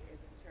Johnson Street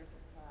as the Church of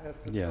Christ. as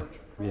the Yeah, Church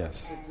of Christ.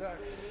 yes. And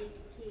Exactly. we need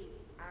to keep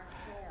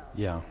ourselves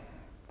Yeah.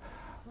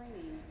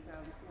 clean from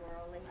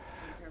worldly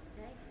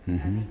interpretation.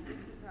 Mhm.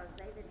 Just because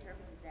they've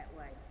interpreted that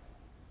way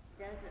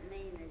doesn't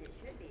mean that it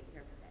should be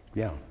interpreted that way.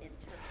 Yeah.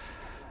 Interpreted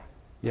that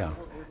way. Yeah,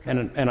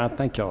 and I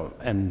think y'all,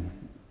 and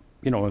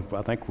I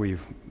think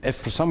if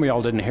for some of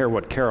y'all didn't hear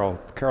what Carol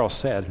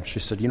said, she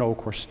said, of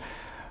course,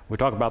 we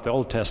talk about the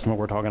Old Testament,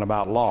 we're talking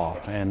about law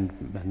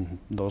and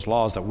those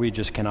laws that we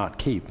just cannot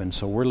keep, and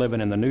so we're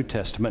living in the New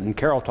Testament. And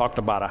Carol talked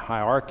about a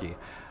hierarchy,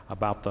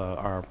 about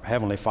our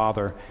Heavenly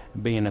Father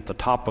being at the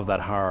top of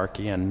that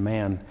hierarchy, and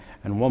man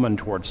and woman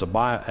towards the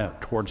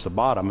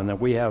bottom, and that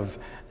we have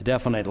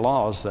definite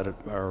laws that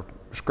are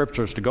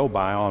scriptures to go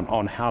by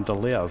on how to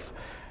live.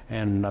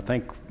 And I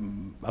think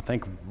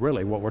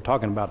really what we're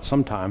talking about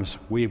sometimes,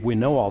 we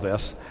know all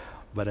this,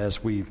 but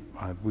as we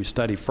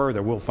study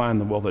further, we'll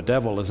find that, the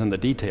devil is in the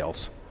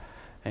details.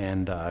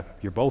 And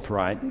you're both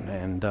right.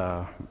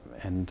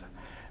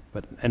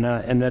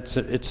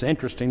 It's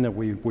interesting that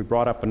we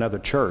brought up another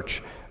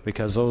church,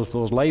 because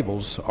those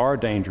labels are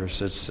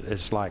dangerous.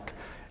 It's like,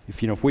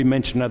 if we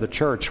mention another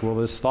church,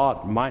 this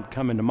thought might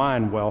come into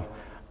mind,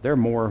 they're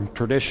more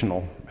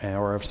traditional,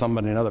 or if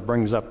somebody another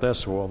brings up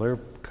this,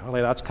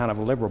 that's kind of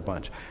a liberal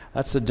bunch.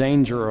 That's the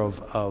danger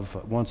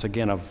of once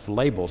again of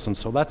labels, and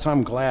so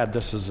I'm glad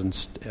this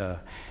is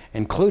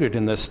included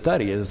in this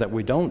study, is that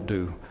we don't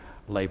do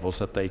labels,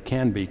 that they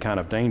can be kind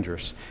of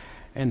dangerous.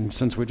 And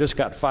since we just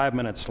got 5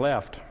 minutes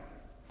left,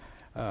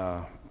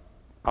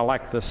 I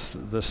like this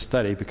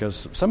study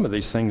because some of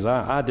these things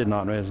I did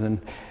not know, and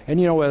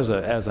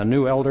as a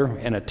new elder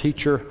and a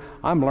teacher,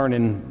 I'm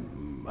learning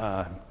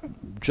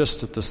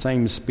just at the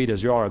same speed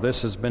as you are.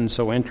 This has been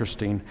so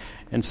interesting,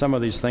 and some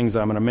of these things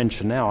that I'm going to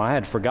mention now, I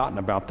had forgotten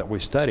about that we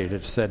studied.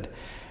 It said,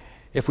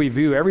 if we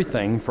view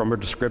everything from a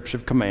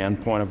descriptive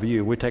command point of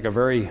view, we take a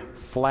very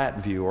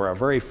flat view or a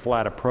very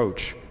flat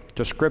approach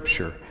to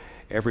Scripture.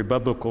 Every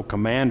biblical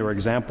command or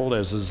example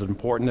is as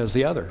important as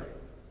the other.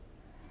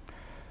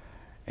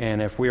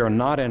 And if we are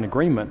not in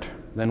agreement,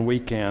 then we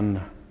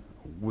cannot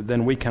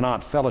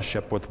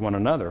fellowship with one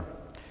another.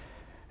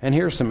 And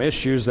here's some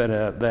issues that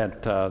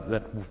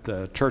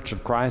the Church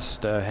of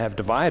Christ have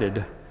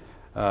divided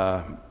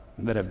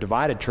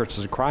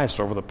churches of Christ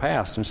over the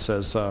past. And it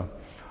says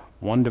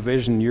one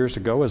division years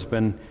ago has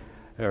been,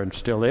 or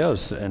still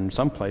is in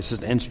some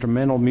places,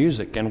 instrumental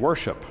music and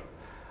worship,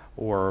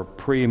 or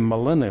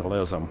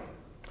premillennialism.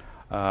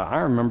 I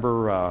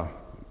remember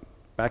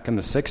back in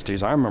the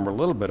 60s, I remember a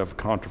little bit of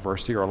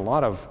controversy, or a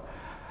lot of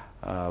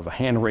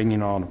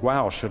hand-wringing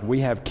on, should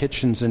we have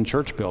kitchens in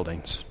church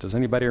buildings? Does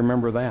anybody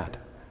remember that?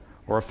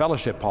 Or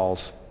fellowship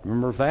halls,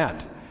 remember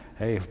that?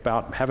 Hey,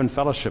 about having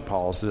fellowship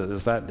halls,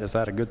 is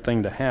that a good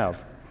thing to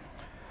have?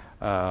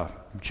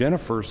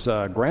 Jennifer's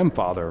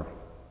grandfather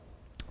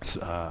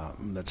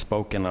that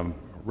spoke in a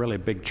really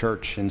big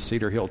church in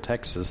Cedar Hill,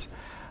 Texas,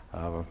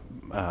 when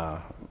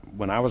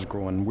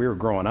we were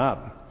growing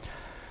up,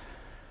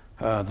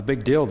 the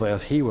big deal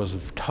that he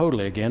was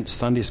totally against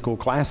Sunday school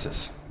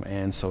classes.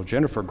 And so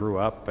Jennifer grew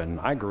up, and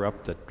I grew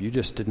up, that you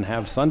just didn't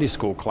have Sunday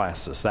school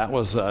classes. That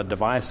was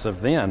divisive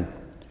then.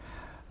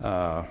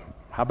 How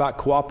about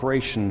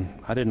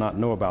cooperation? I did not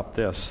know about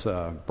this,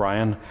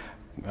 Brian.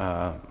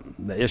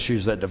 The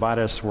issues that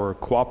divided us were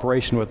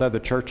cooperation with other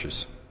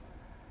churches.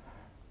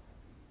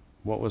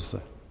 What was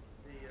the...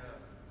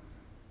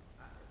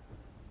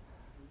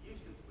 We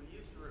used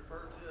to refer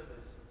to them as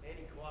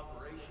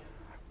anti-cooperation.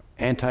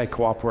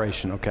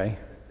 Anti-cooperation, okay.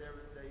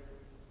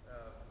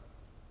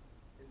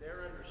 In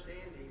their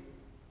understanding,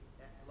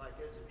 like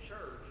as a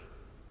church,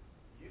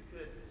 you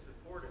could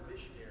support a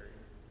missionary,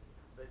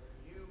 but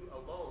you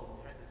alone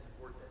had to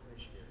support that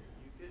missionary.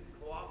 You couldn't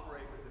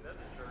cooperate with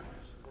another church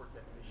to support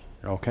that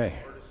missionary. Okay.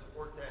 Or to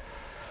support that.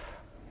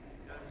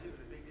 It was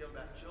a big deal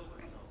about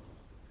children's homes.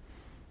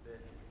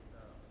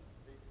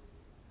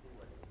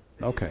 Anyway.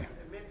 Okay.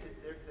 It meant that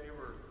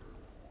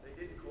they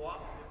didn't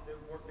cooperate. They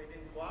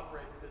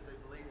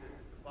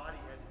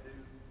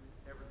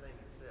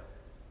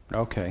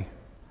Okay.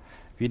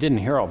 If you didn't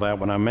hear all that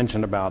when I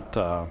mentioned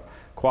about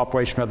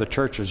cooperation of the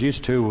churches,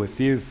 used to,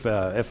 if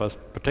a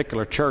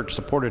particular church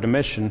supported a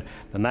mission,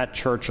 then that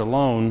church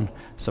alone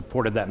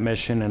supported that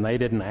mission, and they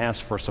didn't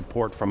ask for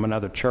support from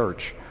another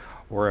church.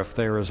 Or if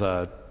there was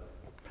a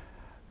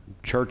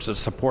church that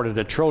supported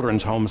a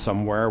children's home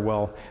somewhere,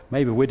 well,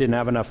 maybe we didn't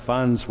have enough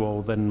funds,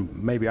 well, then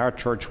maybe our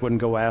church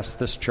wouldn't go ask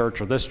this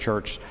church or this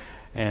church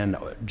and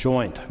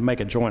make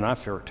a joint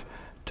effort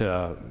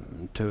to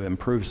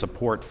improve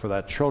support for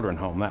that children's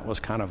home. That was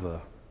kind of the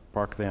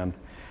part then.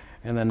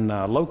 And then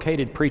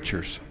located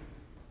preachers.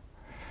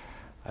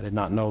 I did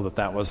not know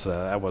that was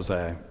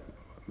a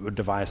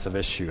divisive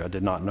issue. I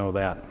did not know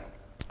that.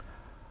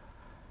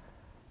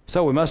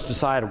 So we must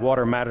decide what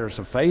are matters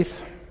of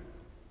faith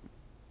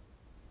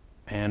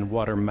and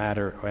what are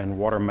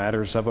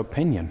matters of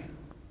opinion.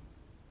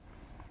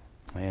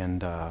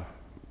 And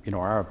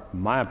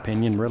my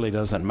opinion really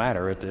doesn't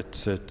matter.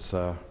 It's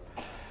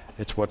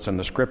what's in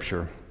the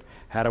Scripture.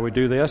 How do we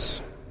do this?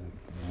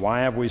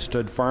 Why have we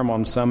stood firm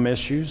on some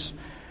issues,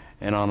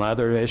 and on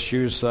other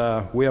issues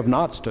we have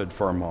not stood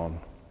firm on?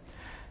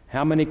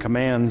 How many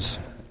commands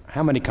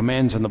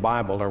in the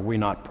Bible are we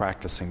not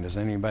practicing? Does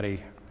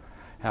anybody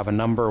have a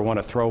number or want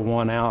to throw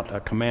one out, a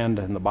command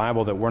in the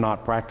Bible that we're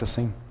not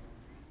practicing?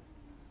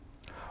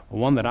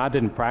 One that I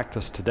didn't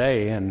practice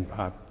today, and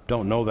I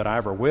don't know that I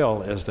ever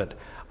will, is that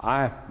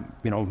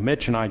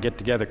Mitch and I get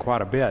together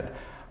quite a bit,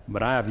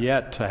 but I have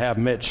yet to have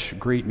Mitch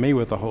greet me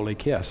with a holy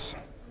kiss.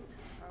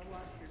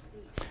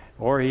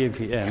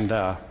 And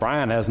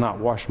Brian has not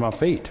washed my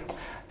feet.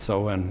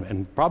 So,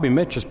 and probably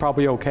Mitch is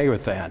probably okay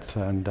with that.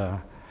 And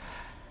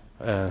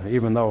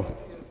even though,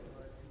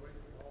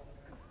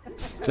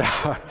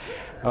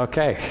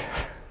 okay,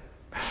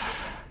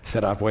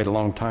 said I've waited a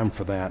long time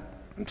for that.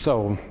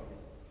 So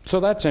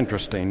that's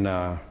interesting.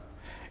 And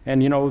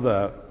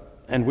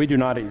we do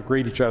not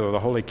greet each other with a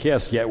holy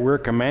kiss, yet we're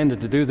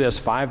commanded to do this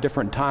 5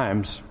 different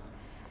times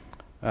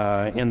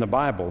in the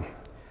Bible.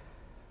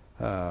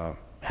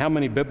 How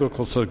many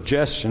biblical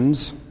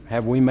suggestions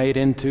have we made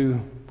into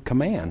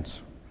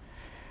commands?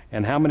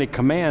 And how many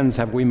commands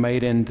have we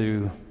made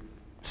into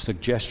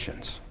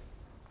suggestions?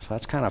 So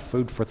that's kind of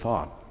food for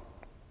thought.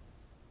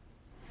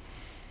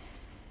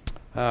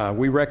 How do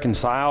we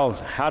reconcile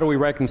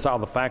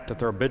the fact that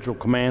there are biblical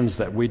commands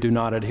that we do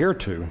not adhere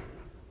to?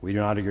 We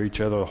do not give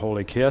each other a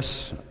holy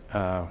kiss.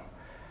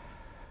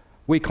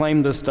 We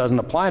claim this doesn't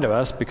apply to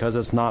us because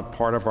it's not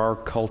part of our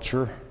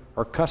culture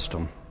or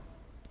custom.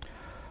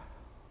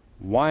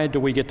 Why do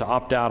we get to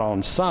opt out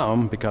on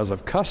some because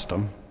of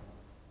custom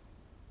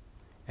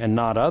and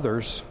not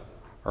others,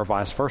 or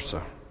vice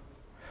versa?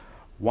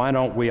 Why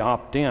don't we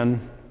opt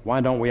in?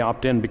 Why don't we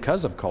opt in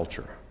because of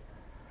culture?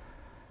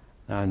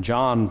 Now in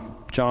John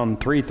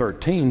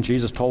 3:13,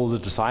 Jesus told the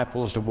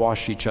disciples to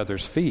wash each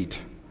other's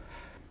feet.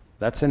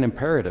 That's an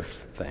imperative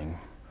thing.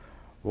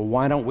 Well,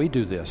 why don't we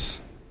do this?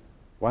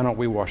 Why don't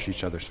we wash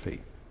each other's feet?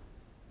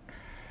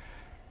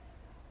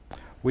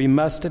 We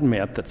must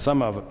admit that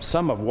some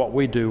of what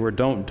we do or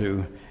don't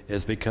do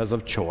is because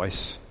of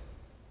choice,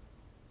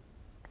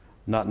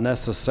 not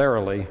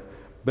necessarily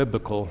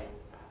biblical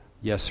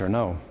yes or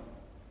no.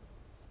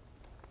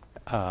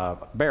 Earl. One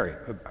thing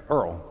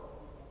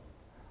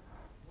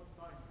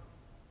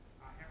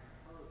I haven't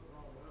heard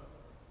brought up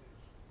is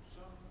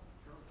some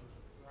churches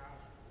of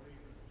Christ believe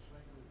in the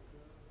single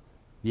cup.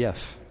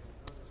 Yes.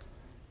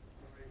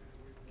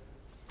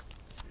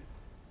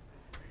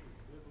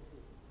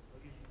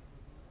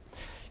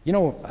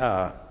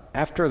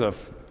 After the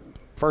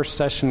first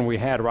session we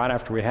had, right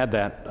after we had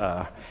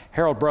that,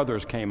 Harold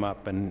Brothers came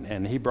up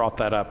and he brought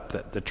that up,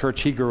 that the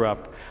church he grew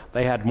up,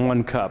 they had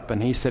one cup.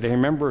 And he said he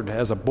remembered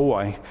as a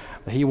boy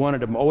that he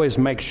wanted to always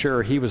make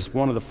sure he was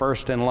one of the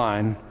first in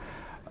line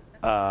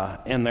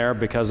in there,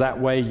 because that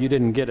way you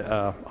didn't get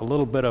a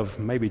little bit of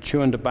maybe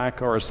chewing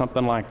tobacco or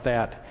something like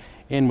that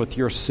in with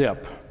your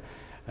sip.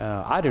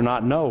 I do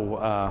not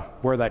know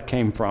where that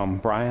came from,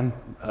 Brian,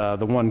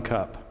 the one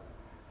cup.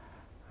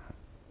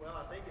 Well,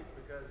 I think it's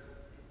because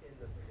in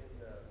the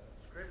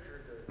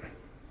scripture it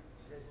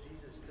says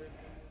Jesus took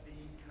the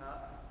cup.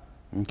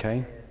 Okay.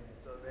 And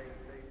so they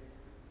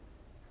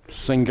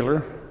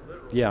Singular.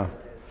 literally Yeah. says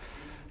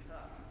the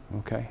cup.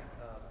 Okay.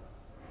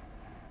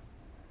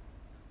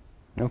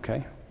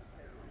 Okay.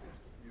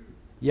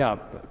 Yeah,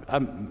 I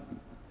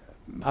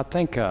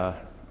think,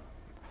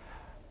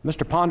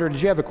 Mr. Ponder,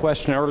 did you have a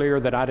question earlier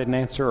that I didn't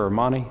answer, or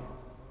Monty?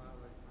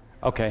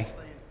 Okay.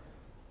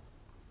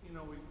 We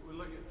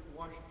look at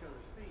wash each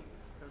other's feet,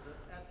 because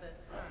at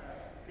that time,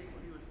 the people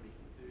he was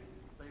speaking to,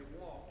 they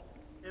walked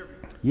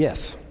everywhere.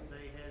 Yes.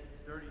 They had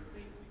dirty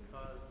feet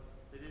because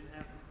they didn't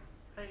have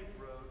paved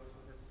roads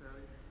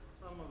necessarily.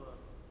 Some of the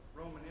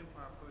Roman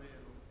Empire put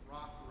in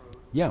rock roads.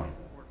 Yeah.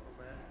 Work for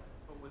that.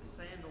 But with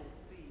sandal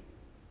feet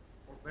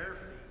or bare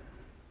feet,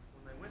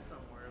 when they went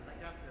somewhere, they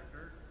got their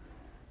dirt.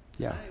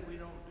 Yeah. Today we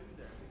don't do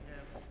that. We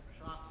have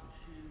socks and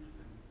shoes,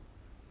 and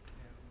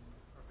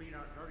our feet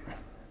aren't dirty like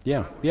that.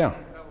 Yeah, I would yeah.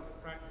 think that was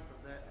the practice of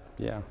that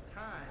Yeah.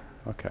 time.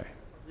 Okay.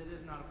 That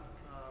is not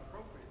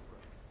appropriate for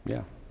us.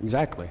 Yeah.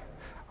 Exactly.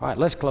 All right,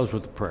 let's close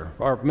with a prayer.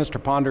 Or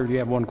Mr. Ponder, do you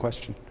have one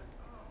question?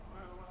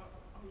 Well,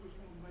 I just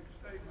want to make a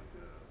statement.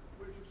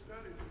 We should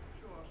study to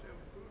show ourselves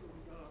approved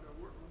of God, our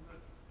workmen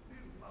that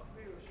need not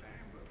be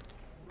ashamed, but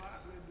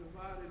rightly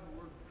dividing the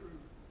word of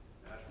truth.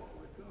 That's what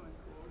we're doing,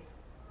 of course.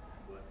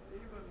 But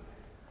even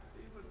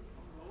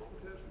from the Old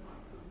Testament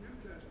to the New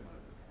Testament,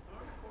 the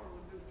early part of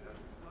the New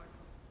Testament,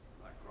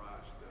 like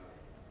Christ,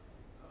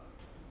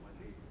 when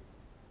he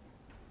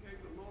gave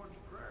the Lord's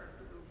Prayer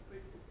to those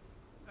people,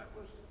 that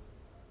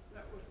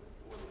was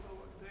before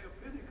the day of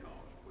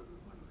Pentecost, when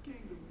the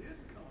kingdom did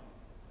come.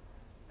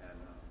 And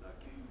thy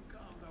kingdom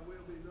come, thy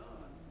will be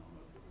done.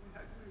 We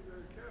have to be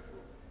very careful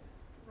to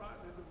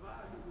rightly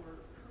divide the word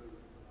of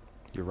truth.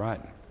 You're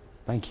right.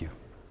 Thank you.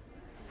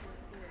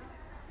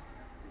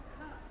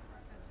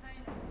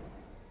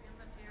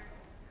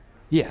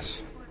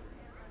 Yes.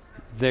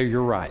 There,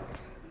 you're right.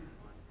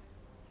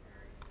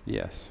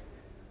 Yes.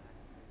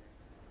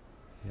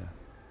 Yeah.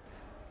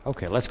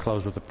 Okay, let's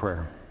close with a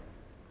prayer.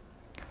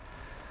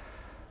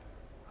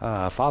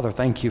 Father,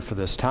 thank you for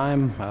this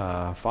time.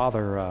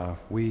 Father,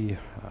 we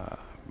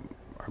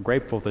are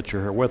grateful that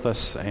you're here with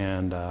us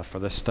and for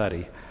this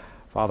study.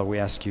 Father, we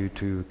ask you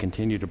to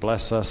continue to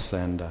bless us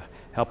and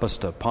help us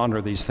to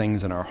ponder these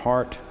things in our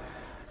heart.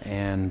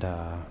 And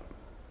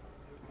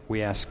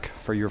we ask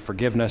for your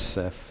forgiveness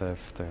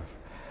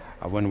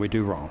when we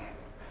do wrong.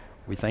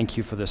 We thank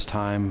you for this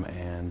time,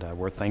 and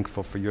we're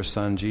thankful for your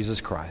Son, Jesus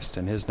Christ.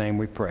 In his name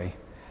we pray.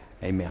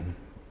 Amen.